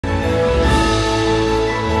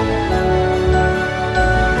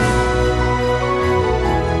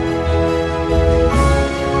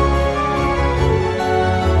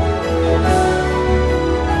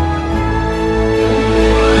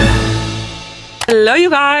Hello you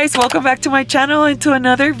guys, welcome back to my channel and to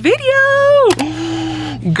another video.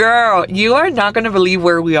 Girl, you are not gonna believe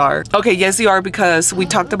where we are. Okay, yes you are, because we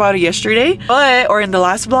talked about it yesterday, or in the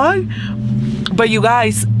last vlog. But you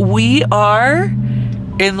guys, we are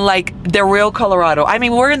in like the real Colorado. I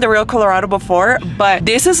mean, we're in the real Colorado before, but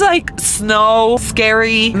this is like snow,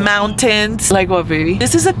 scary mountains. Like what, baby?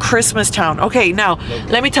 This is a Christmas town. Okay, now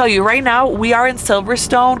let me tell you, right now we are in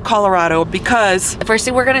Silverstone, Colorado, because the first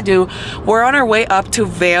thing we're gonna do, we're on our way up to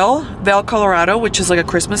Vail, Colorado, which is like a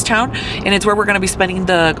Christmas town, and it's where we're gonna be spending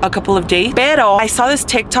a couple of days. Pero I saw this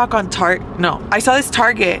TikTok on I saw this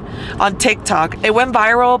Target on TikTok. It went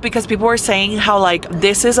viral because people were saying how like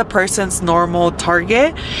this is a person's normal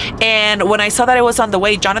Target. And when I saw that it was on the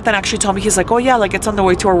way, Jonathan actually told me, he's like, oh yeah, like it's on the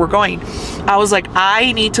way to where we're going. I was like,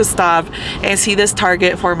 I need to stop and see this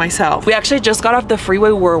Target for myself. We actually just got off the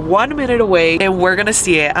freeway. We're 1 minute away and we're gonna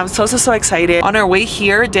see it. I'm so excited. On our way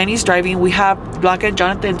here, Danny's driving. We have Blanca and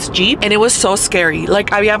Jonathan's Jeep, and it was so scary. Like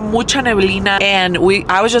había mucha neblina, and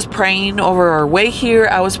I was just praying over our way here.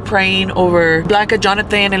 I was praying over Blanca,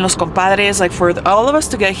 Jonathan, and los compadres, like for all of us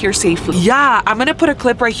to get here safely. Yeah, I'm gonna put a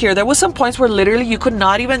clip right here. There was some points where literally you could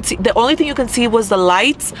not even see. The only thing you can see was the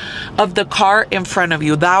lights of the car in front of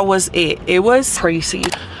you. That was it. It was crazy.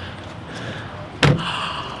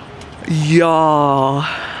 Y'all,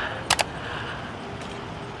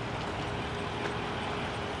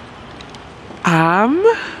 I'm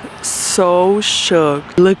so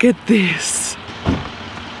shook. Look at this.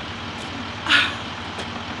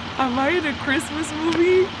 Am I in a Christmas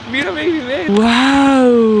movie? Mira, baby, ven.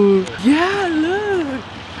 Wow. Yeah, look.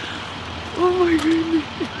 Oh my goodness.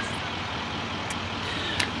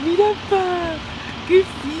 Mira pa. Qué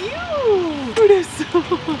feo.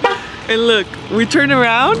 Corazón. And look, we turn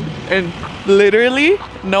around and literally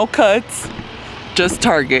no cuts, just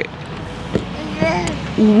Target.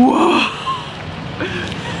 Whoa.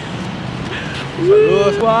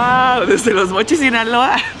 Wow. Desde Los Mochis,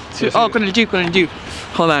 Sinaloa. Oh, con el Jeep, con el Jeep.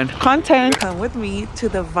 Hold on. Content. Come with me to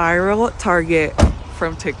the viral Target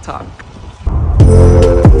from TikTok.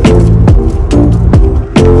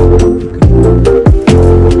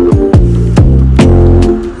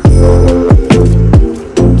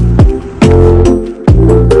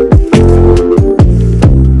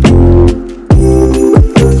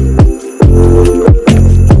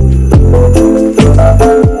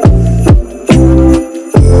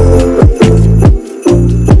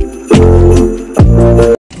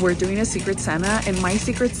 We're doing a Secret Santa, and my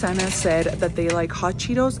Secret Santa said that they like hot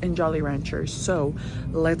Cheetos and Jolly Ranchers, so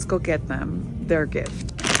let's go get them their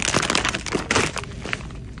gift.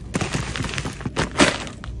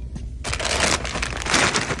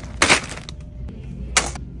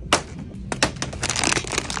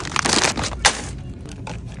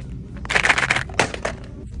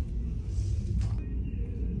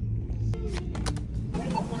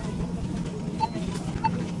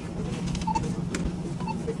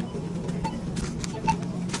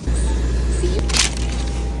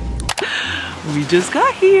 We just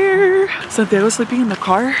got here. Santiago's sleeping in the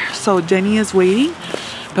car, so Jenny is waiting.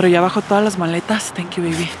 Pero ya bajó todas las maletas. Thank you,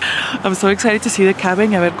 baby. I'm so excited to see the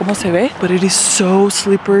cabin y a ver cómo se ve. But it is so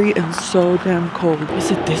slippery and so damn cold.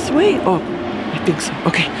 Is it this way? Oh, I think so.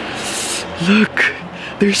 Okay. Look,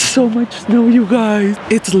 there's so much snow, you guys.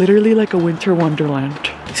 It's literally like a winter wonderland.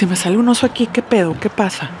 Si me sale un oso aquí, ¿qué pedo? ¿Qué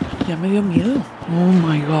pasa? Ya me dio miedo. Oh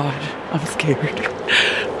my God, I'm scared.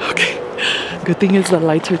 Okay. Good thing is the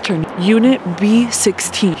lights are turning. Unit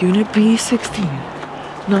B16. Unit B16.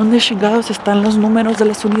 ¿Dónde chingados están los números de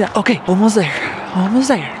las unidades? Okay, almost there. Almost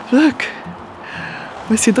there. Look.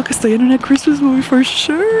 Me siento que estoy en una Christmas movie for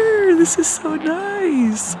sure. This is so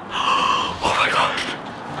nice. Oh my God.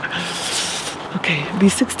 Okay,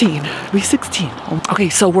 B16. B16. Okay,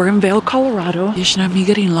 so we're in Vail, Colorado. It's not me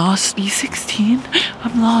getting lost. B16.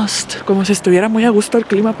 I'm lost. Como si estuviera muy a gusto el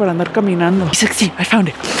clima para andar caminando. B16. I found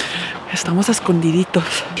it. Estamos escondiditos.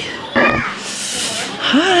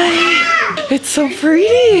 Hi. It's so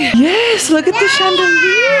pretty. Yes, look at the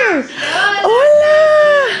chandelier.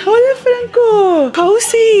 Hola. Hola, Franco.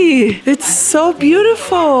 Cozy. It's so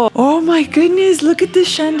beautiful. Oh my goodness, look at the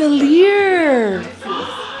chandelier.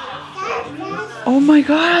 Oh my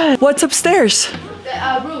God. What's upstairs?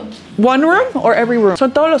 Room. One room or every room?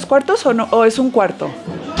 ¿Son todos los cuartos o no? ¿O es un cuarto?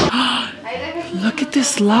 Look at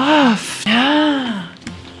this loft. Yeah.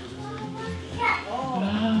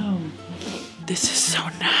 This is so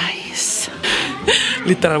nice.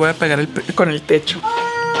 Literal, voy a pegar con el techo.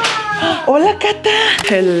 Hola, Cata.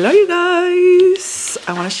 Hello, you guys.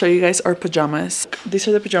 I want to show you guys our pajamas. These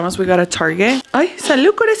are the pajamas we got at Target. Ay,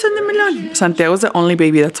 salud, corazón de melón. Santiago's the only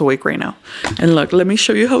baby that's awake right now. And look, let me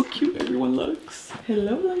show you how cute everyone looks.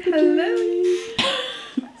 Hello, Blanca. Hello.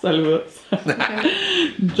 Saludos.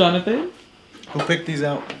 Jonathan. Who picked these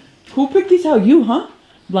out? Who picked these out? You, huh?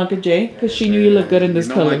 Blanca J, because she knew you look good in this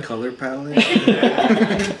color. My color palette.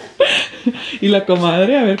 Y la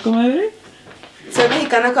comadre, a ver, comadre. Soy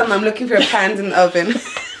mexicana cuando I'm looking for pans in the oven.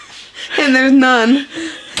 And there's none.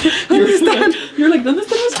 You're like, ¿dónde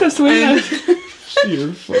están las cazuelas?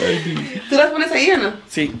 You're funny. ¿Tú las pones ahí o no?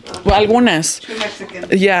 Sí. Well, algunas. Too Mexican.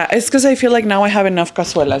 Yeah, it's because I feel like now I have enough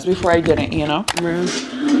cazuelas. Before I didn't, you know? You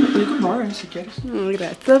can borrow si quieres. No,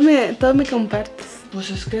 gracias. Todo me compartes.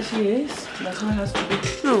 Pues es que así es. That's how it has to be.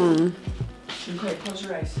 No. Okay, close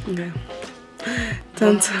your eyes. Okay.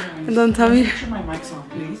 Don't tell me. Put my mics on,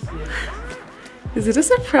 please. Yeah. Is it a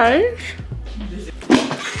surprise?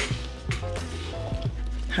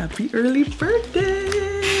 Happy early birthday,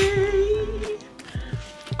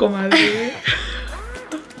 comadre.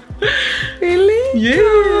 Really? Yeah.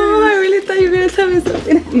 Oh, I really thought you were gonna tell me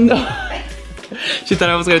something. No. She thought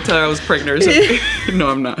I was gonna tell her I was pregnant or something. No,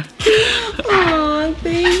 I'm not. Oh,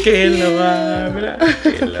 thank you. Que lo habla,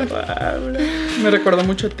 que lo habla. Me recuerda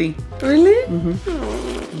mucho a ti. Really? Mm-hmm.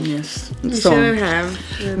 Oh. Yes. You shouldn't have.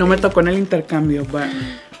 Really. No me tocó en el intercambio, but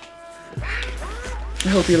I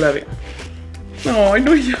hope you love it. No,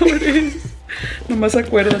 no llores. Nomás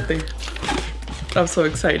acuérdate. I'm so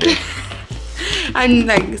excited. I'm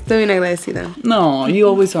like, estoy bien agradecida. No, you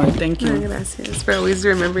always are. Thank you. No, gracias for always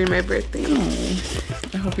remembering my birthday. Oh,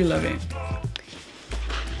 I hope you love it.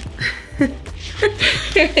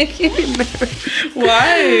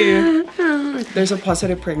 Why? There's a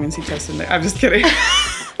positive pregnancy test in there. I'm just kidding.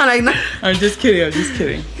 I'm like, no. I'm just kidding. I'm just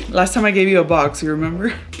kidding. Last time I gave you a box, you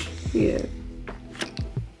remember? Yeah.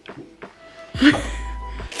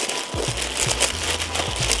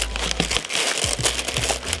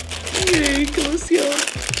 Yay, qué emoción.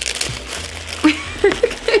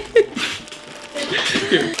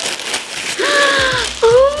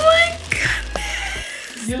 Oh my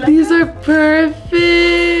goodness. These are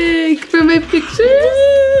perfect for my pictures.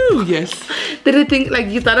 Ooh, yes. Did I think, like,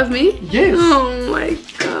 you thought of me? Yes. Oh my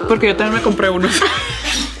god. Porque yo también me compré unos.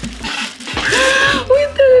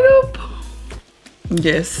 With the little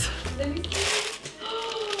Yes.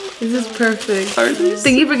 This is perfect. Are these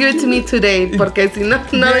Thank you for giving it to me today, porque si no,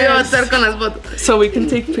 no lo iba a hacer con las fotos. So we can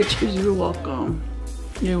take pictures. You're welcome.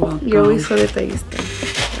 You're welcome. Yo always soy detallista.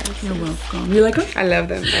 You're welcome. You like them? I love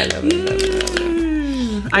them. I love them. Love them, love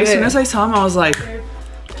them. As soon as I saw them, I was like,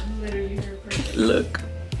 look.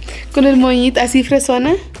 Con el moñito así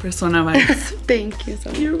fresona. Persona vibes. Thank you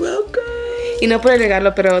so much. You're welcome. Y no por el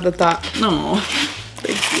regalo, pero the thought. No.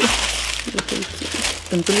 Thank you.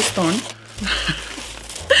 Tanto listón.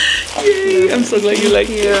 Yay, I'm so glad you like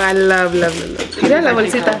it. I love. Mira la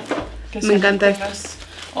bolsita. Me encanta.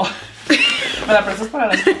 Oh. Me la prestas para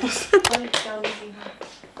las fotos.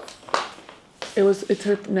 It's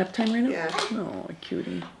her nap time right now? Yeah. No,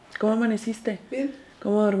 cutie. ¿Cómo amaneciste? Bien.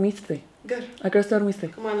 ¿Cómo dormiste? Good. ¿A qué hora te dormiste?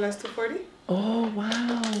 Come on, last 2:40. Oh,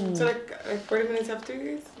 wow. So like 40 minutes after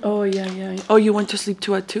you guys. Oh, yeah. Oh, you went to sleep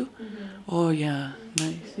too at 2? Mm-hmm. Oh, yeah.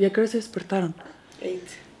 Nice. ¿Y a qué hora se despertaron?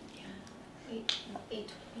 8.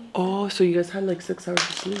 Oh, so you guys had like 6 hours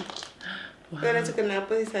of sleep. Wow. Then I took a nap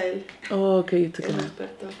with Isael. Oh, okay, you took a nap.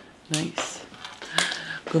 Nice.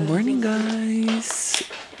 Good morning, guys.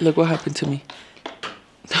 Look what happened to me.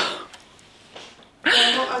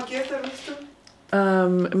 ¿A qué te visto?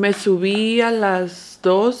 Me subí a las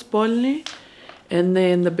 2, ponle, and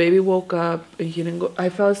then the baby woke up and he didn't go. I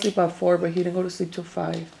fell asleep at 4, but he didn't go to sleep till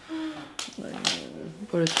 5.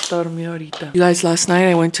 Por eso está dormido ahorita. You guys, last night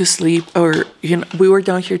I went to sleep, or we were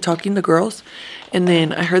down here talking, the girls, and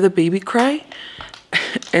then I heard the baby cry,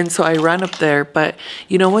 and so I ran up there. But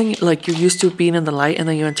you know when like you're used to being in the light, and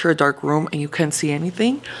then you enter a dark room and you can't see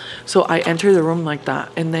anything, so I entered the room like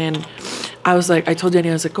that, and then I was like, I told Jenny,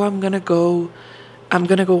 I was like, oh, I'm gonna go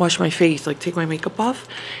wash my face, like take my makeup off.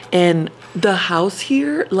 And the house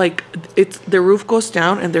here, like the roof goes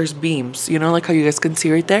down and there's beams, you know, like how you guys can see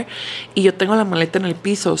right there. Y yo tengo la maleta en el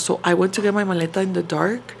piso, so I went to get my maleta in the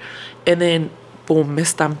dark, and then boom, me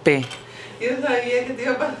estampé. Yo sabía que te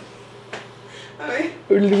iba a pasar. A ver.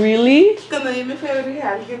 Really? Cuando yo me fui a ver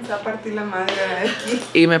a alguien se va a partir la madre de aquí.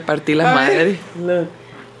 Y me partí la madre. Look.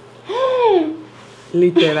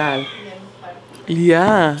 Literal.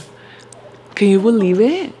 Yeah. Can you believe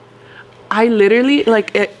it? I literally,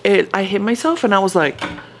 like, I hit myself and I was like,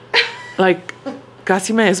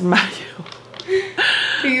 casi me desmayo.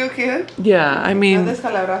 Are you okay? Yeah, I mean, ¿No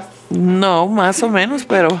descalabraste? no, más o menos,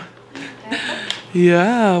 pero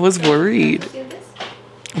yeah, I was worried.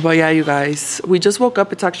 But yeah, you guys, we just woke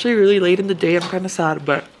up. It's actually really late in the day. I'm kind of sad,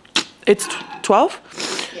 but it's 12?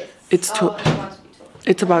 Yes. It's 12. It wants to be 12.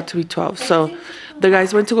 It's about to be 12. So the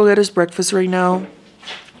guys went to go get us breakfast right now.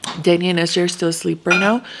 Danny and SJ are still asleep right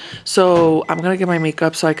now. So I'm gonna get my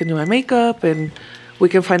makeup so I can do my makeup and we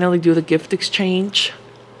can finally do the gift exchange.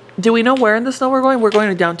 Do we know where in the snow we're going? We're going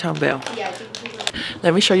to downtown Vail. Yeah.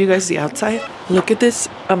 Let me show you guys the outside. Look at this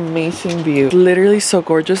amazing view. Literally so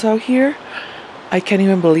gorgeous out here. I can't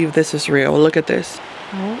even believe this is real. Look at this.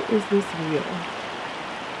 How is this real?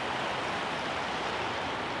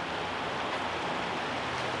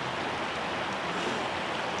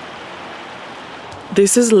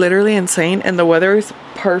 This is literally insane and the weather is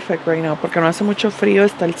perfect right now porque no hace mucho frío,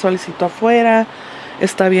 está el solcito afuera,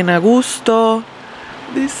 está bien a gusto.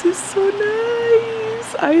 This is so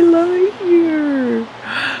nice. I love it here.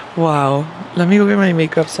 Wow. Let me go get my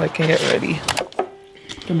makeup so I can get ready.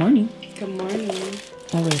 Good morning. Good morning.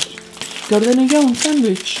 A ver. ¿Qué ordené yo? Un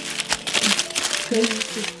sándwich.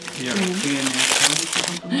 Yeah.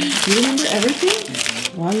 You remember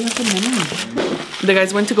everything? Wow, you have a memory. The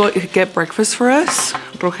guys went to go get breakfast for us.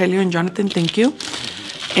 Rogelio and Jonathan, thank you.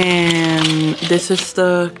 And this is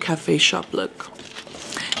the cafe shop. Look.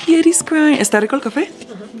 Yeti's crying. ¿Está rico el café?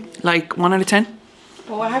 Like 1 out of 10?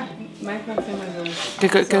 Oh, I have my coffee in my room. ¿Qué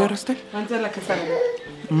agarraste? One's la quesadilla.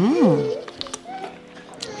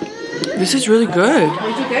 This is really good.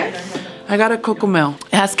 What'd you get? I got a cocoa milk.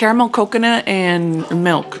 It has caramel, coconut, and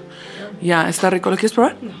milk. Yeah, está rico. ¿Lo quieres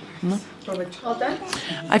probar? No. All done?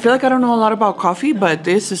 I feel like I don't know a lot about coffee, but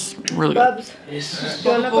this is really good.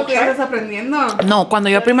 ¿Poco que estás aprendiendo? No, cuando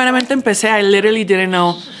yo primeramente empecé, I literally didn't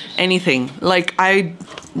know anything. Like I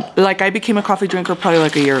became a coffee drinker probably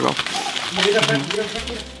like a year ago.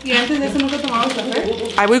 ¿Y antes de eso nunca tomabas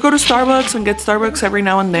café? I would go to Starbucks and get Starbucks every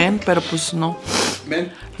now and then, pero pues no.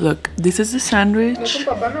 Look, this is the sandwich.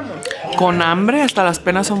 Con hambre, hasta las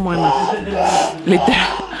penas son buenas.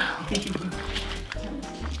 Literal.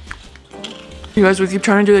 You guys, we keep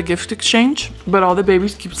trying to do the gift exchange, but all the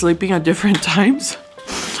babies keep sleeping at different times.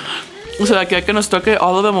 So like que nos toque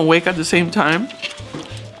all of them awake at the same time.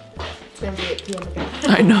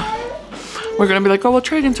 I know. We're gonna be like, oh, we'll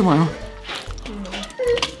try again tomorrow.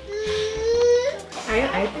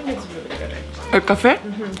 I think it's really good. El café?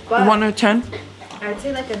 1 out of 10? I'd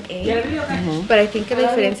say like an 8, but I think the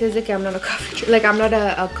difference is that I'm not a coffee, like I'm not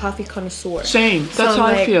a coffee connoisseur. Same. That's how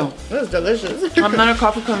I feel. It was delicious. I'm not a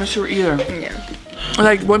coffee connoisseur either. Yeah.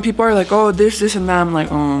 Like when people are like, oh, this, and that, I'm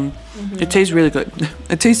like, it tastes really good.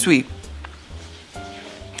 It tastes sweet.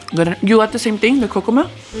 But you got the same thing, the cocoa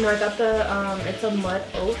milk? No, I got the it's a mud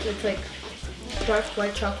oat. It's like dark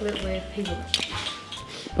white chocolate with hazelnut.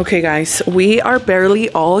 Okay guys, we are barely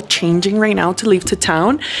all changing right now to leave to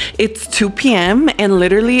town. It's 2 p.m. and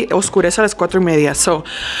literally oscurece a las 4:30. So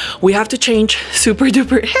we have to change super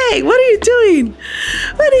duper. Hey, what are you doing?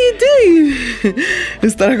 What are you doing?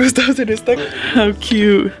 Están acostados en esta. How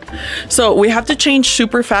cute. So we have to change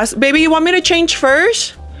super fast. Baby, you want me to change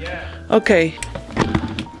first? Yeah. Okay.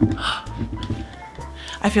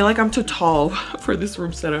 I feel like I'm too tall for this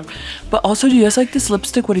room setup. But also, do you guys like this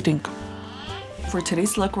lipstick? What do you think? For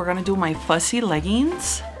today's look, we're gonna do my fussy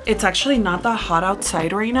leggings. It's actually not that hot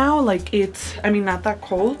outside right now. Like not that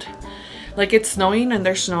cold. Like it's snowing and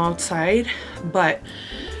there's snow outside. But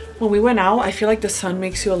when we went out, I feel like the sun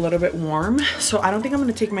makes you a little bit warm. So I don't think I'm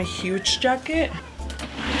gonna take my huge jacket.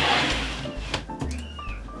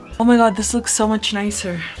 Oh my God, this looks so much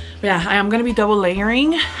nicer. But yeah, I am gonna be double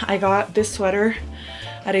layering. I got this sweater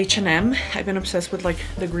at H&M. I've been obsessed with like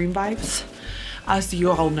the green vibes, as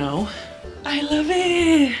you all know. I love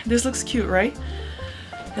it. This looks cute, right?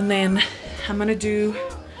 And then I'm gonna do,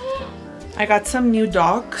 I got some new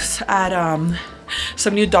dogs at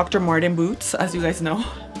some new Dr. Martin boots, as you guys know.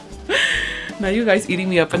 Now you guys eating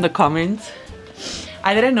me up in the comments.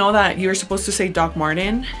 I didn't know that you were supposed to say Doc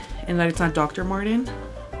Martin and that it's not Dr. Martin.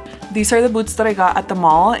 These are the boots that I got at the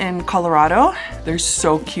mall in Colorado. They're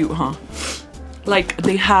so cute, huh? Like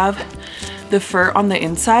they have the fur on the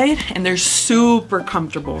inside and they're super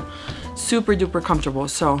comfortable. Super duper comfortable.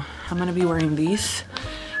 So I'm gonna be wearing these.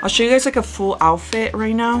 I'll show you guys like a full outfit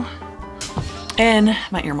right now. And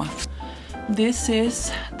my earmuffs. This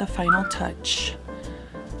is the final touch.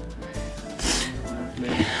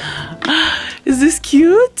 Is this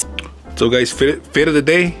cute? So guys, fit of the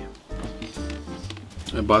day.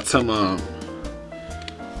 I bought some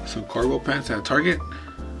cargo pants at Target.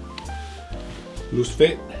 Loose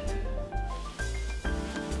fit.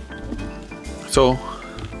 So,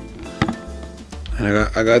 and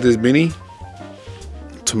I got this beanie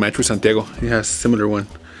to match with Santiago. He has a similar one.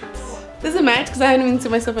 Does it match? Because I haven't even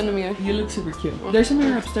seen myself in the mirror. You look super cute. There's a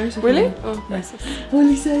mirror upstairs. Really? Oh, nice. Oh,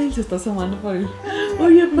 Lisa, se está asomando por él.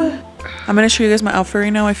 Oye, pa. I'm gonna show you guys my outfit right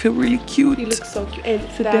now. I feel really cute. You look so cute. And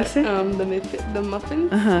So that, that's it? the muffin.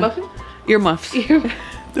 Muffin? Earmuffs.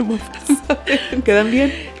 The muffins. ¿Quedan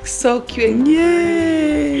bien? So cute.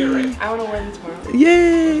 Yay! I want to wear them tomorrow.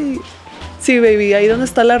 Yay! Sí, baby. Ahí donde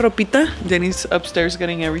está la ropita. Jenny's upstairs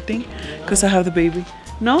getting everything because I have the baby.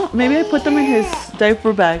 No, maybe I put them in his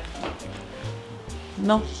diaper bag.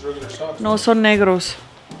 No. No, son negros.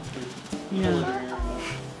 Yeah.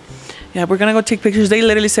 Yeah, we're gonna go take pictures. They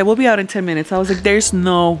literally said we'll be out in 10 minutes. I was like, there's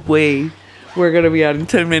no way we're gonna be out in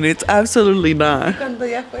 10 minutes. Absolutely not. ¿Cuándo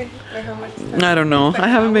ya fue? Like how much time? I don't know. I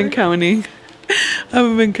haven't been counting.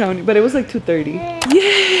 But it was like 2:30.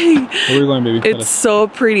 Yay! Where are we going, baby? It's so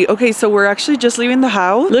pretty. Okay, so we're actually just leaving the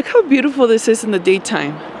house. Look how beautiful this is in the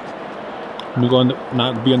daytime. We go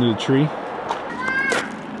not be under the tree.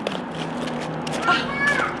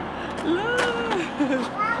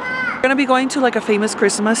 We're gonna be going to like a famous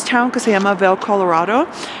Christmas town que se llama Vail, Colorado.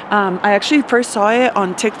 I actually first saw it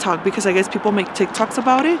on TikTok because I guess people make TikToks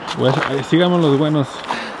about it. Pues, sigamos los buenos.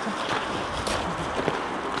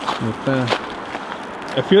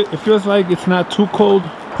 It feels like it's not too cold.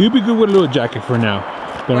 You'd be good with a little jacket for now.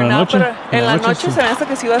 Pero en la noche, en la noche se me hace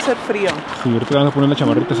que sí va a ser frío. Sí, ahorita vamos a poner la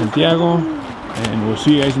chamarrita Santiago, and we'll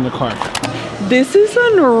see you guys in the car. This is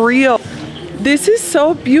unreal. This is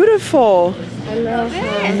so beautiful. I love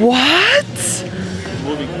it. What?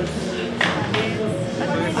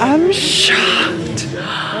 I'm shocked.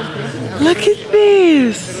 Look at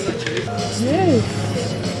this. Yes.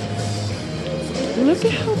 Look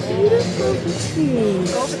at how beautiful this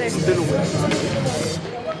is.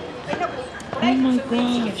 Oh my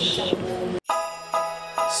gosh.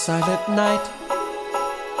 Silent night,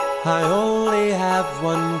 I only have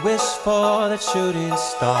one wish for the shooting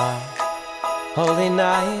star. Holy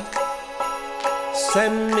night,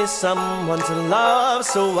 send me someone to love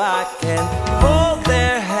so I can hold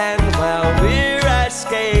their hand while we're ice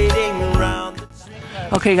skating around the tree.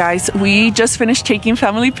 Okay guys, we just finished taking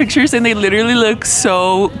family pictures and they literally look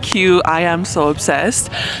so cute. I am so obsessed.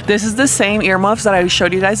 This is the same earmuffs that I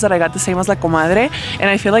showed you guys that I got the same as La Comadre, and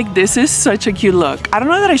I feel like this is such a cute look. I don't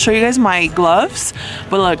know that I show you guys my gloves,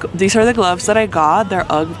 but look, these are the gloves that I got. They're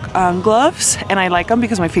UGG gloves, and I like them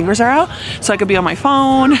because my fingers are out so I could be on my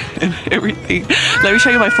phone and everything. Let me show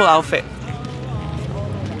you my full outfit.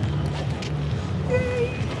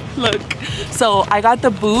 Look, so I got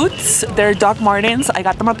the boots. They're Doc Martens. I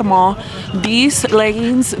got them at the mall. These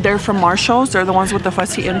leggings, they're from Marshall's. They're the ones with the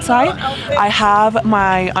fussy inside. I have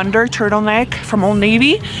my under turtleneck from Old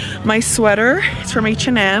Navy. My sweater, it's from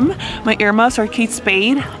H&M. My earmuffs are Kate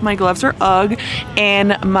Spade. My gloves are UGG.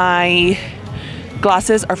 And my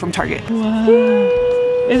glasses are from Target. Wow.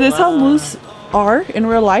 Is this how moose are in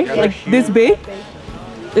real life? Like this big?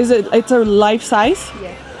 Is it? It's a life size? Yeah.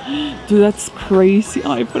 Dude, that's crazy.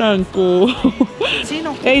 Ay, Franco.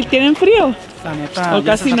 Hey, ¿tienen frío? La neta, O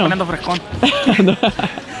ya se casi está no. poniendo frescón.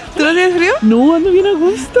 ¿Tú no tienes frío? No, ando bien a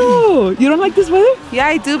gusto. You don't like this weather? Yeah,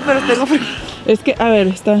 I do, pero tengo frío. Es que, a ver,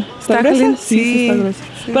 ¿está gruesa? caliente? Sí, sí, está gruesa.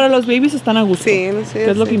 Sí. Pero los babies están a gusto. Sí, no sé,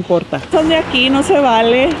 Que es lo sí. que importa. Son de aquí, no se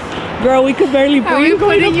vale. Girl, we could barely Are breathe we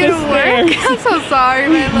going up putting you the to work? stairs. I'm so sorry,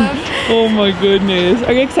 my love. Oh my goodness.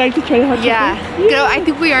 Are you excited to try the hot Yeah. chocolate? Girl, I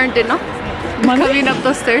think we earned it, no? ¿Mande? Coming up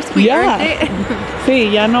those stairs, we Yeah. earned it.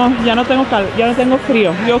 Sí, ya no tengo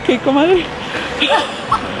frío. ¿You okay, comadre?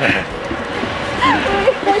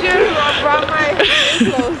 Brought my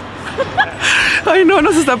clothes. Ay, no,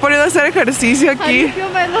 nos está poniendo a hacer ejercicio How do you aquí. feel,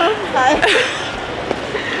 my love?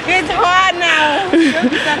 It's hot now.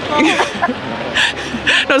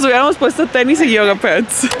 Nos hubiéramos puesto tenis y yoga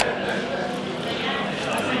pants.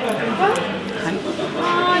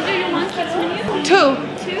 Two.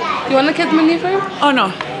 You want a kid's menu for him? Oh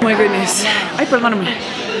no, my goodness. Ay, perdóname.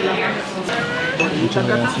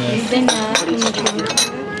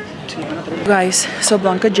 Guys, so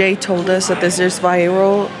Blanca J told us that there's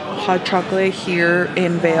viral hot chocolate here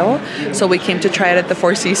in Vail. So we came to try it at the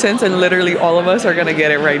Four Seasons and literally all of us are gonna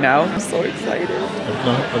get it right now. I'm so excited.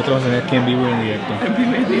 Ahorita vamos a tener aquí en vivo y en directo.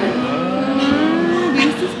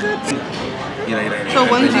 So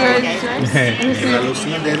one's yours.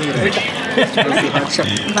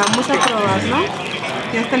 Vamos a probarlo.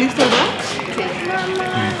 ¿Ya está listo, verdad? Sí.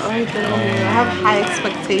 Ay, tengo miedo. I have high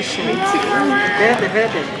expectations.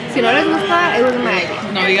 Espérate. Si no les gusta, it was my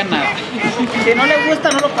idea. No digan nada. Si no les gusta,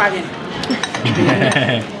 no lo paguen.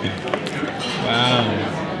 Wow.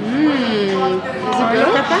 ¿Es el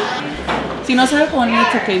peor, Tata? Si no sabe cómo niño,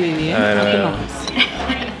 it's okay, baby. A ver, a ver.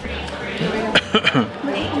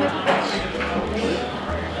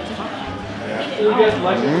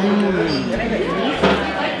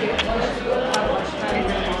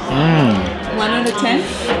 One out of 10?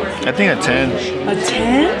 I think a 10. A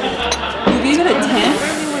 10? You gave it a 10?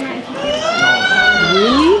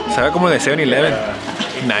 Really? Sabe como de 7-Eleven.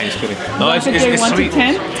 Nice, kidding. No, it's sweet.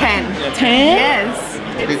 10? 10. 10? Yes.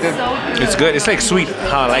 It's good. It's like sweet.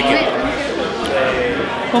 How I like it.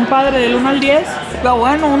 Compadre, del 1 al 10. Pero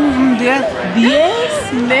bueno, un 10.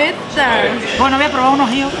 10? Neta. Bueno, voy a probar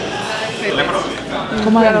unos yo.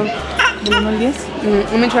 Comadre, del 1 al 10.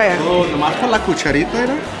 Let me try it. Oh, nomás por la cucharita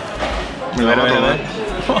era. Me la voy a tomar.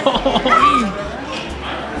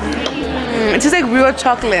 It's just like real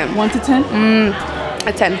chocolate. 1 to 10?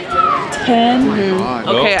 A 10. 10? God.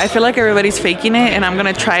 Okay, I feel like everybody's faking it and I'm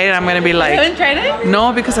gonna try it. I'm gonna be like, You haven't tried it?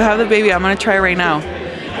 no, because I have the baby. I'm gonna try it right now.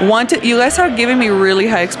 You guys are giving me really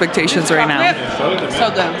high expectations right now.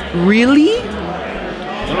 So good. Really?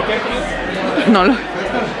 No.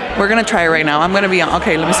 We're gonna try it right now. I'm gonna be on.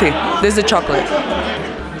 Okay, let me see. This is the chocolate.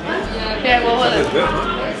 Yeah, what was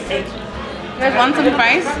it? You guys want some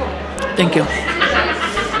fries? Thank you.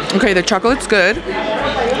 Okay, the chocolate's good.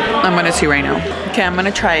 I'm gonna see right now. Okay, I'm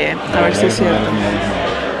gonna try it. A ver si es cierto.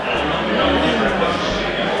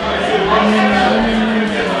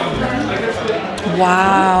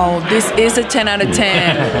 Wow, this is a 10 out of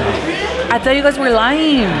 10. I thought you guys were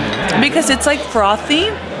lying because it's like frothy,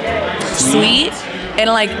 sweet, and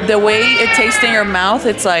like the way it tastes in your mouth,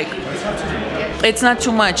 it's like, it's not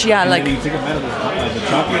too much. Yeah, like, You take a bite of the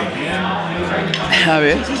chocolate. have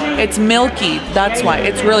it. It's milky, that's why.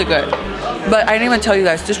 It's really good. But I didn't even tell you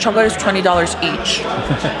guys, this chocolate is $20 each.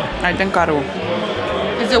 I think caro.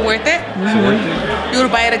 Is it worth it? You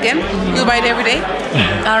would buy it again? You would buy it every day?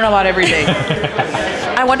 I don't know about every day.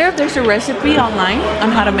 I wonder if there's a recipe online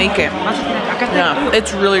on how to make it. Yeah,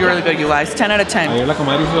 it's really, really good, you guys. 10 out of 10. Ayer la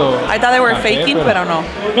comadre hizo I thought they were café, faking, pero- but I don't know.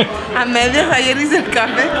 A medias ayer hice el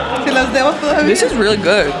café. Se los debo todavía. This is really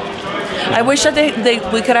good. I wish that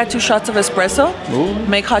we could add 2 shots of espresso,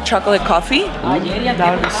 make hot chocolate coffee.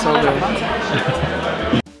 That would be so good.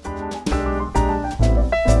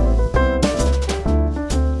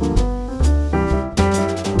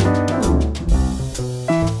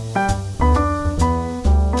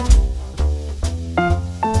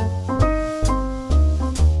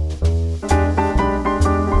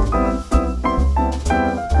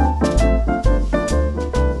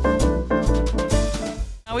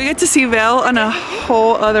 Now we get to see Vel on a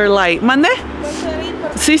whole other light. ¿Mande?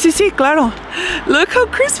 Sí, sí, sí, claro. Look how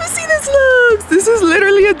Christmassy this looks. This is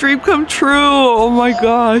literally a dream come true. Oh my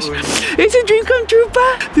gosh. It's a dream come true,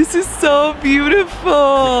 pa. This is so beautiful.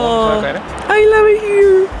 I love it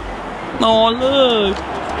here. Oh, look.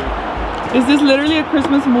 Is this literally a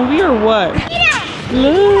Christmas movie or what?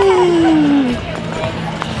 Look.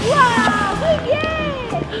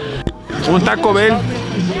 Un Taco Bell.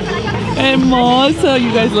 Hermoso.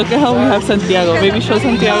 You guys, look at how we have Santiago. Baby, show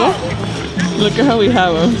Santiago. Look at how we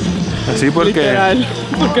have him. Así porque Literal.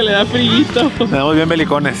 Porque le da frillito. estamos bien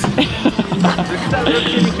belicones.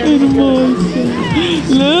 Hermoso.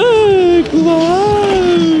 Look. Wow.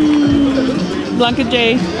 Blanca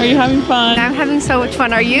J, are you having fun? I'm having so much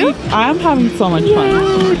fun. Are you? I'm having so much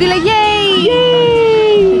fun. Be like, yay!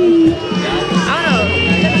 Yay!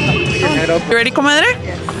 Oh, You ready, comadre?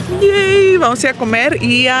 Yay! Vamos a ir a comer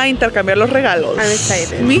y a intercambiar los regalos. I'm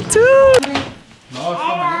excited. Me too.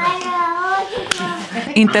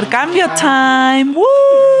 Intercambio time. Woo!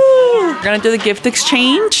 We're gonna do the gift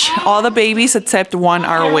exchange. All the babies except one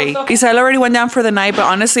are awake. Isabel already went down for the night, but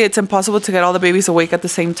honestly, it's impossible to get all the babies awake at the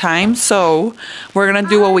same time. So we're gonna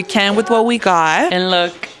do what we can with what we got. And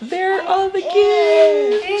look, there are all the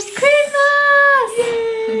gifts. It's Christmas!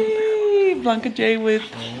 Yay! Blanca J with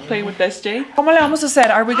playing with SJ. ¿Cómo le vamos a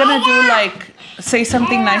hacer? Are we gonna do like say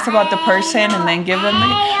something nice about the person and then give them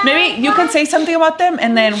the, maybe you can say something about them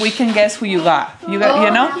and then we can guess who you got. You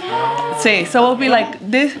know? Sí, so we'll be like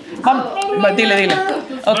this. But dile.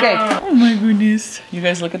 Okay. Oh my goodness. You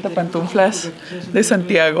guys look at the pantuflas de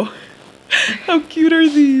Santiago. How cute are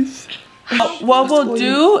these? What we'll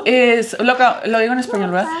do is, lo digo en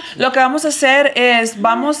español, ¿verdad? Lo que vamos a hacer es,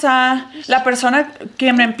 la persona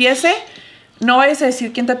que me empiece, no vayas a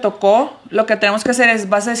decir quién te tocó. Lo que tenemos que hacer es,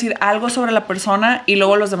 vas a decir algo sobre la persona y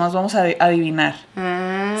luego los demás vamos a adivinar.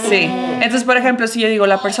 Sí. Entonces, por ejemplo, si yo digo,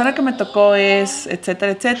 la persona que me tocó es,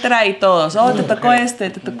 etcétera, etcétera, y todos, oh, te tocó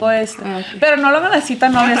este. Pero no lo hagan así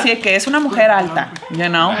tan obvio, así de que es una mujer alta, you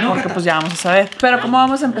know, porque pues ya vamos a saber. Pero ¿cómo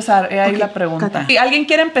vamos a empezar? Ahí la pregunta. ¿Alguien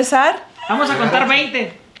quiere empezar? Vamos a contar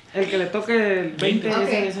 20. El que le toque el 20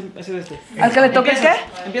 ese de este. ¿Al que le toque qué?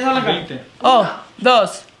 Empieza la 20. Oh,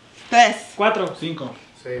 2, 3, 4, 5,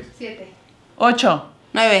 6, 7, 8,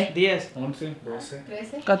 9, 10, 11, 12,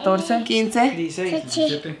 14. 15, 16,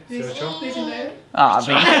 17, 18. Ah,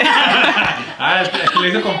 bien. Ah, le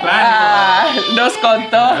hizo con plan. Nos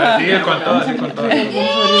contó. Sí, con todo, sí, con todo.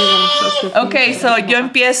 Ok, so yo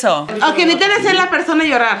empiezo. Ok, necesitan hacer la persona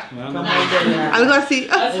llorar. Algo así.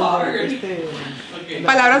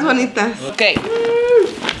 Palabras bonitas. Ok.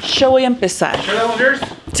 Yo voy a empezar.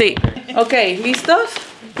 Sí. Ok, ¿listos?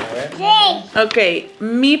 Ok,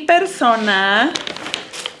 mi persona.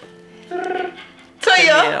 Soy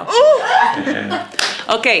yo.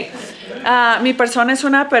 Ok, mi persona es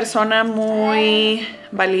una persona muy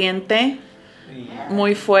valiente,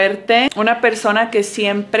 muy fuerte, una persona que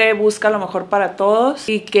siempre busca lo mejor para todos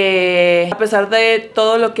y que a pesar de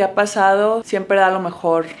todo lo que ha pasado, siempre da lo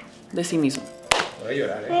mejor de sí mismo. Voy a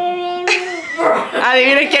llorar,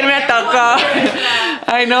 Adivinen quién me tocó.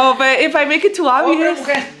 I know, but if I make it too obvious.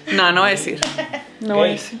 No, no voy a decir. No voy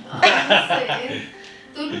a decir.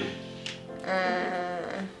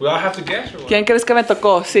 We all have to guess, or what? ¿Quién crees que me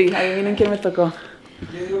tocó? Sí, adivinen quién me tocó.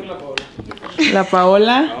 yo digo la Paola. La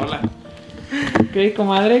Paola. Hola. Ok,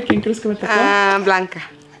 comadre, ¿quién crees que me tocó? Blanca.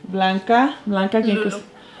 Blanca. Blanca, ¿quién crees?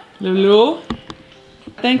 Lulu.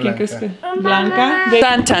 ¿Quién crees que? Blanca.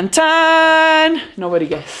 Tan, tan, tan. Nobody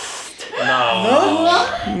guessed. No.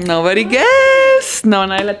 Nobody guessed. No,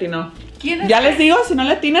 nadie latinó. ¿Ya les digo si no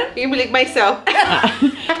latinan? You believe myself.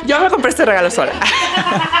 Yo me compré este regalo sola.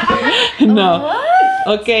 No.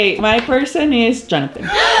 Ok, my person is Jonathan.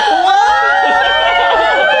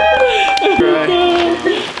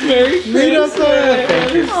 Very Christmas.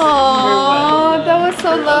 Oh, that was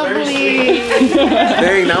so lovely.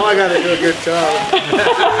 Dang, now I gotta do a good job.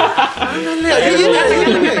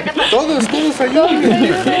 Ayúdenme. Todos,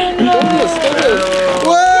 ayúdenme. Todos.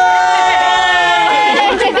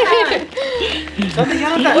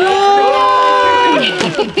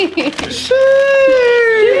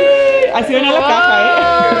 Así viene la caja, ¿eh?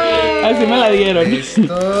 Así me la dieron. Wait,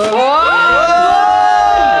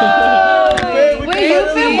 you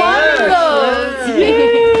filmed those.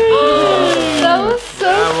 That was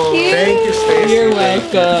so cute. Thank you, Stacy. You're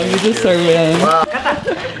welcome. You deserve it.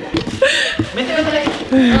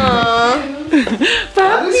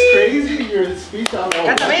 That is crazy, your speech out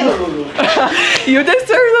loud. You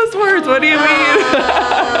deserve those words. What do you mean?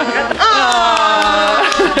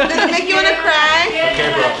 Does it make you want to cry?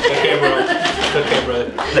 Okay, bro.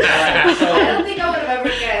 I don't think I would have ever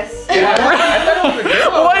guessed.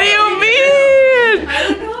 What do you mean?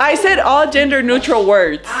 I said all gender neutral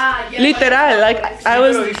words. Literal, like I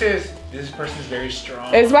was. He says, this person is very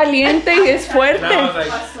strong. Es valiente y es fuerte. And I was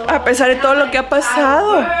like, A pesar de todo lo que ha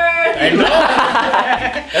pasado. I know.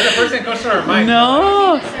 That's the first thing that comes to our mind.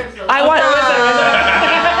 No. I'm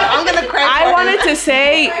gonna cry. I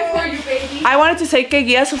wanted to say que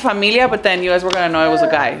guía a su familia, but then you guys were gonna know it was a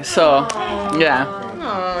guy. So, yeah.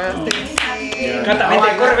 Cata,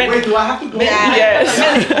 vente, corre, vente. Wait, do I have to go? Yes. I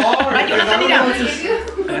don't know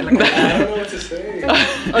what to say.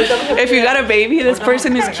 If you got a baby, this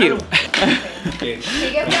person is cute.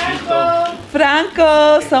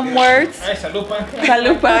 Franco, some words. Ay, salud, pa.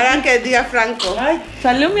 Salud, pa. Ahora que diga Franco.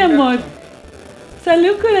 Salud, mi amor.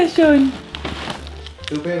 Salud, corazón.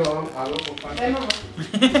 Tú pero algo por parte.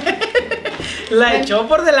 La echó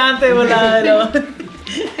por delante, voladero.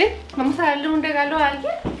 Vamos a darle un regalo a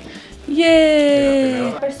alguien. Yay.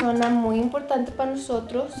 Una persona muy importante para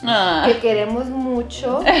nosotros, Ah. que queremos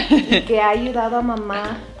mucho y que ha ayudado a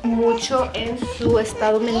mamá mucho en su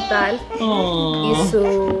estado mental Oh. y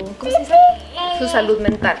su, ¿cómo se dice? Su salud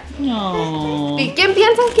mental. No. ¿Y quién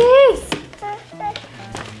piensan que es?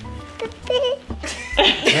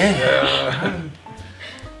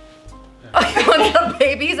 One of the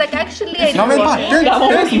babies, like actually I No me know. mates. That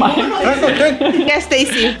one was mine. Yes,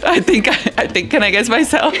 Stacy. I think, can I guess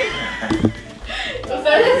myself?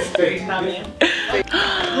 Está bien.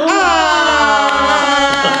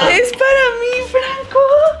 Es para mí, Franco.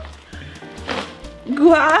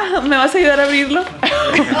 Guau, ¿me vas a ayudar a abrirlo?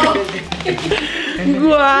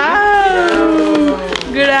 Guau.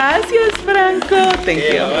 Gracias, Franco. Thank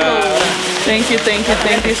you.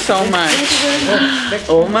 Thank you so much.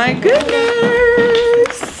 Oh my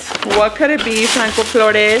goodness. What could it be, Franco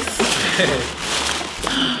Flores?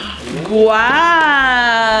 Wow.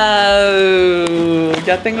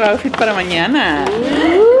 Ya tengo outfit para mañana.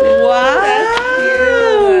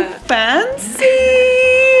 Wow. Fancy.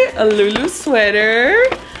 A Lulu sweater.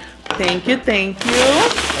 Thank you.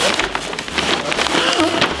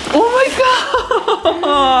 Oh my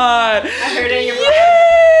god. I heard it in your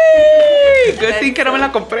Yay. Good thing que no me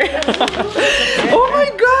la compré. Oh my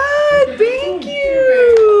god. Thank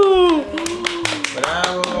you.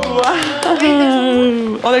 Bravo. Wow.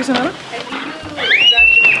 Oh, there's another.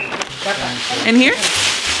 In here?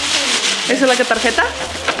 Is it like a tarjeta?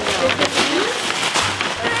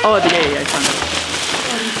 Oh, yeah, I found it.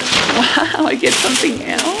 Wow, I get something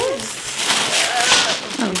else.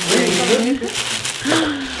 Okay.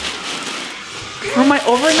 For my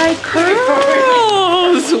overnight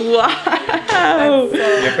curls. Wow.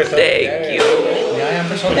 Thank you.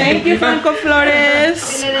 Thank you, Franco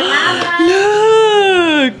Flores.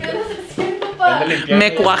 Look.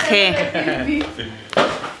 Me cuajé.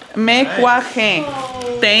 Me cuajé.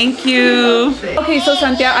 Thank you. Okay, so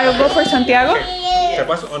Santiago, I'll go for Santiago. ¿Te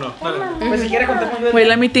paso o no? Pues si quiere contemos. Wait,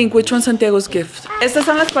 let me think. Which one's Santiago's gift? Estas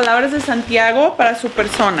son las palabras de Santiago para su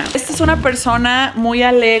persona. Esta es una persona muy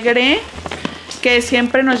alegre que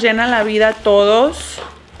siempre nos llena la vida a todos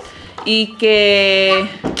y que...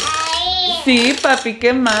 Sí, papi,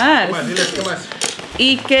 ¿qué más? ¿Qué más? Diles, ¿qué más?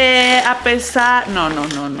 Y que a pesar... No.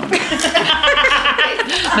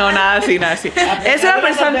 No, nada así, nada así. Es una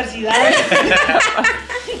persona...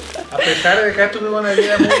 A pesar de que tuve una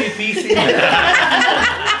vida muy difícil.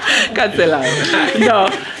 Cancelado. No,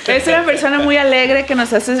 es una persona muy alegre que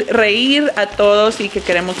nos hace reír a todos y que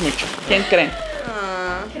queremos mucho. ¿Quién creen?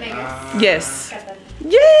 Yes.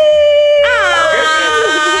 ¡Yay!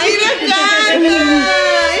 ¡Ay, mira,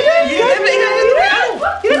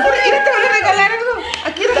 te van a regalar algo!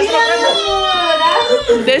 Aquí está.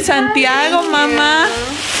 De Santiago, mamá.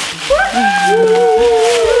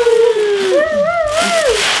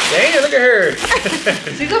 Dang, look at her.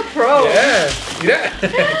 She's a pro. Yeah. Mira.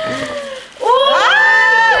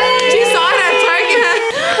 She saw it at Target.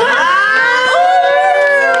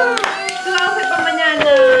 Tu outfit para mañana.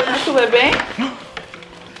 ¿A su bebé?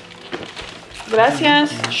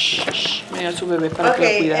 Gracias. Shh, me dio su bebé para que lo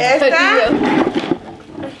cuidara. Esta.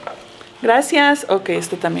 Gracias. Ok,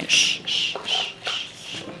 este también.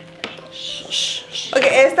 Ok,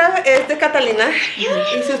 esta es de Catalina y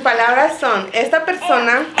sus palabras son: esta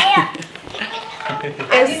persona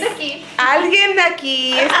es alguien de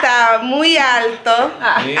aquí, está muy alto,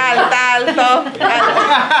 alto.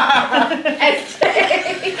 ¿Es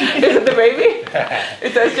the baby?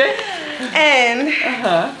 ¿Es este? And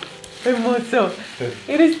Ajá. Hermoso.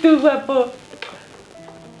 Eres tú, guapo.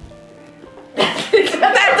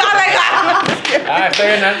 that's all I got. Está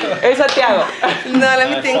bien alto. Es Santiago. No, let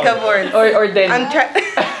me think of words. Or Denny. I'm trying.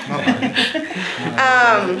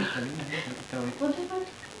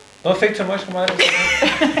 Don't say too much, comadre.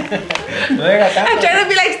 No diga tanto. I'm trying to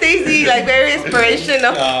be like Stacy, like very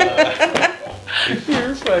inspirational.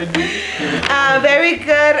 You're funny. Very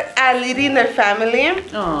good at leading their family.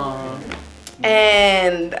 Aww.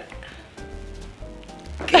 And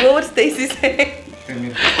what would Stacy say?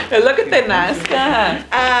 Es lo que te nazca.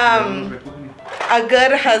 A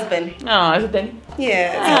good husband. No, es Denny.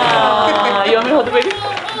 Yes. Ah, ¿y vamos a otro baby?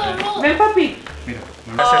 Ven, papi.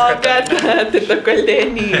 Oh, gata, te tocó el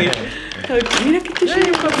Denny. Mira qué te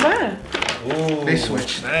llevo, papá. They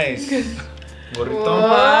switch. Nice. Gorrito.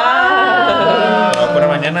 Wow. No, para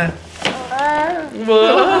mañana. Wow.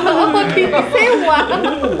 Say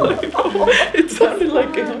wow. It sounded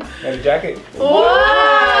like it. El jacket. Wow.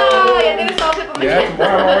 Ya tienes outfit para Yeah, mañana.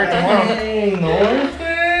 tomorrow.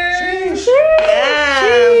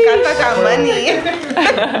 Canta con money.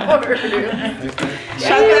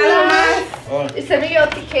 Falta algo más. Is that your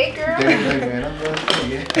cake, girl?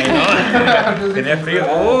 No, tenía frío.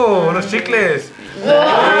 Oh, unos chicles. Ya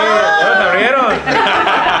los abrieron.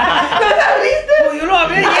 ¿Los abriste? Yo lo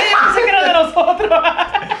abrí ayer, pensé que era de nosotros.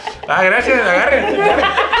 Ah, gracias, agarren. No,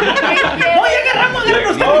 ya agarramos de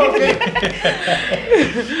Oh, okay.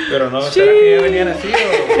 Pero no, ¿será que ya venían así o?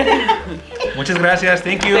 Muchas gracias,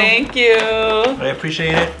 thank you. Thank you. I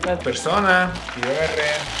appreciate it. Persona, y yo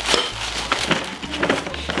agarré.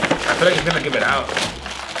 I feel like it's gonna give it out.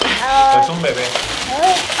 Es un bebé.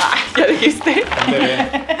 Ay, ¿ya dijiste? Un bebé.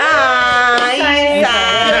 Ay,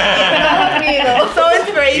 so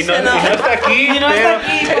Y no inspirational. está aquí, pero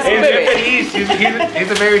es bien feliz.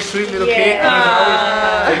 He's a very sweet little kid.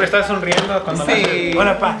 Siempre está sonriendo cuando nace.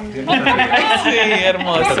 Hola, pa. Sí,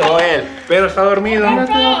 hermoso. Tocó él, pero está dormido.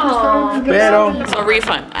 Pero. So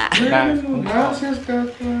refund. Ah. Gracias, Cata.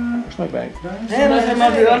 Where's my bag? No se me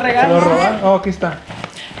olvidó el ¿Se regalo. lo roban? Oh, aquí está.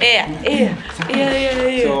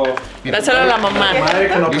 Dáselo a la mamá. Madre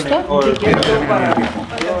que lo ¿listo?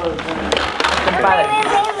 Compadre.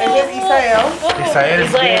 Ese es Isael.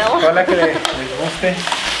 Isael. Hola, que les guste.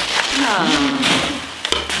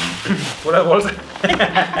 Pura bolsa.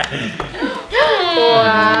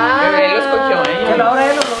 Bebé lo escogió, Que lo abra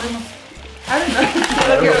él o lo abrimos.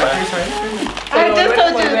 I just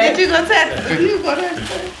told you. Did you go to that? You go to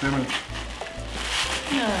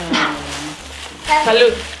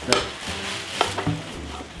Salud.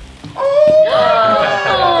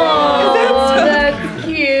 Oh, that's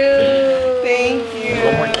cute. Thank you.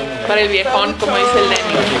 Para el viejón, como dice el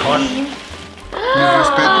Lenny. Viejón. Mis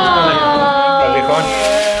respetos para El viejón.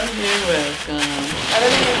 You're welcome.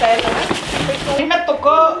 A mí me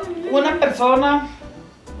tocó una persona,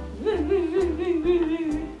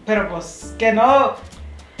 pero pues que no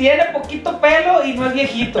tiene poquito pelo y no es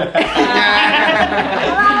viejito.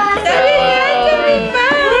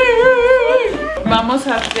 Vamos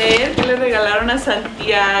a ver qué le regalaron a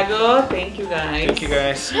Santiago. Thank you guys. Thank you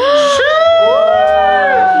guys.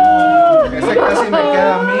 Ese casi me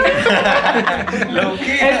queda a mí. Lo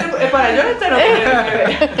que. Este, para yo este no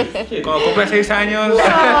quiero. Cuando cumple 6 años.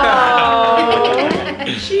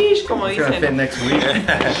 Shish, como It's gonna fit dicen. next week.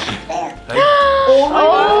 Oh my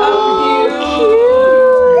God, how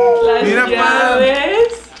cute. Mira, Las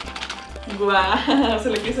llaves. Guau, se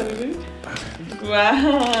le quiere salir.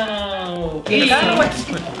 Guau. Y el carro, güey.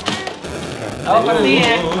 Vamos para ti,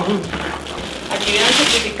 Aquí viene el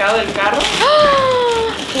certificado del carro.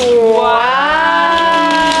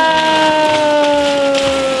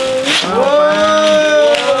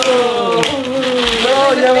 Wow.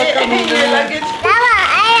 No, ya va a caminar.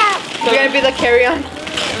 It's gonna be the carry-on.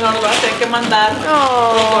 Nos lo vas a tener que mandar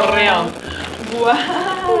Oh. por correo. Wow.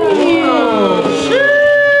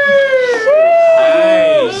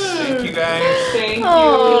 Nice. Thank you guys. Thank you.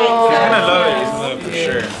 Oh. He's gonna love it. He's gonna love it for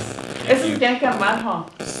sure. Eso se tiene que armar, ¿no?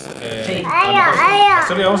 Sí.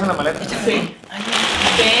 Esto lo llevamos en la maleta. Sí.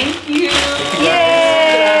 Thank you. Yay.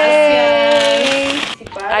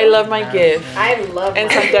 I love my gift. I love En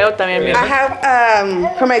that. Santiago también, I mira. have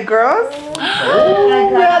for my girls.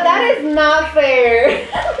 Girl, that is not fair.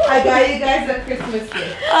 I got you guys a Christmas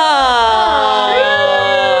gift. Oh,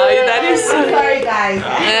 that is so. Sorry, guys.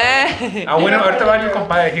 Ah, bueno, ahorita va el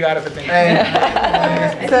compadre. He got it, I think.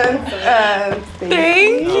 So,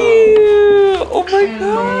 Thank you. Oh my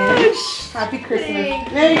gosh. happy Christmas.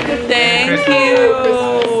 Merry Christmas. Thank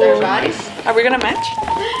Their you. bodies. Are we gonna match?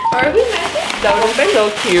 Are we matching? That would be so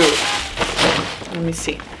cute. Let me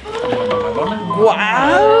see.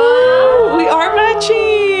 Wow, we are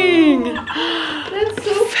matching. That's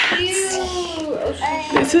so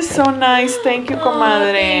cute. This is so nice. Thank you,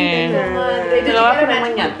 comadre. Did Te you lo voy a get a poner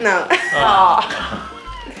matching? mañana. No, Oh,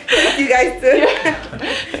 you guys too.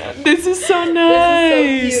 this is so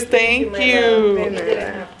nice. Thank my you. love. You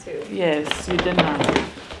didn't have to. Yes, you did not.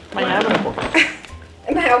 Mañana me lo pongo.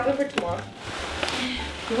 And I open for tomorrow.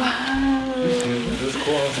 Wow. This is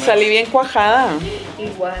cool. Salí bien cuajada.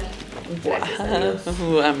 Igual.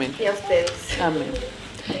 Amén. Y a ustedes. Amén.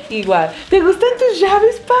 Igual. ¿Te gustan tus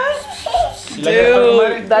llaves, Paz? You like it,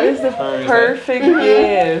 comadre? That is the perfect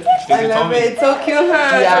gift. I love it. It's so cute,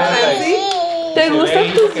 huh? Yeah. So fancy. ¿Te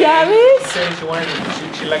gustan tus llaves? She wanted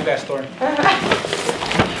she liked that store.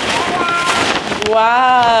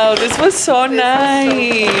 Wow, this was so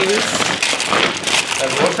nice.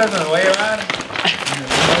 Las bolsas nos voy a llevar.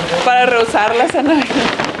 Para rehusarlas en Navidad.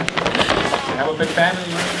 I have a big family.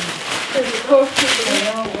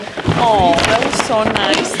 Oh, that was so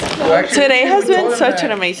nice. Today has been such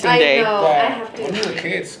an amazing I day. know. I have One to. of the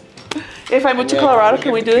kids. If I move to Colorado,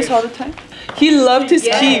 can we do this all the time? He loved his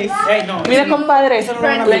Yes. keys. Hey, no. Mira, compadre,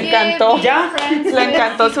 Friends le encantó. ¿Ya? Le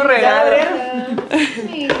encantó su ¿Ya regalo. abrieron?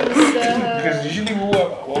 Because usually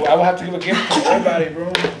I will have to give a gift to everybody,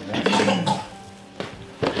 bro.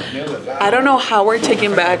 I don't know how we're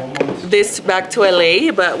taking this back to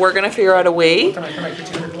LA, but we're gonna figure out a way.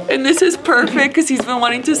 And this is perfect because he's been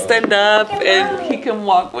wanting to stand up and he can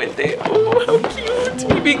walk with it. Oh, how cute,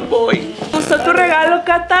 mi big boy. ¿Gustó tu regalo,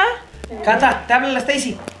 Cata? Cata, te habla la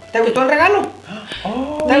Stacy. ¿Te gustó el regalo?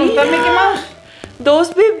 ¿Te gustó el Mickey Mouse?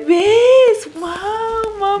 Dos bebés.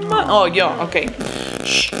 Wow, mamá. Oh, yo, okay.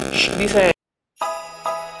 Shh, shh, dice.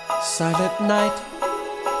 Silent night,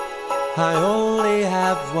 I only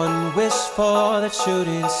have one wish for the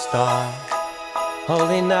shooting star.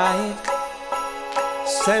 Holy night,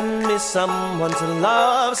 send me someone to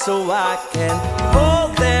love so I can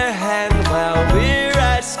hold their hand while we're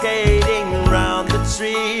ice skating around the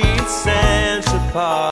tree in Central Park.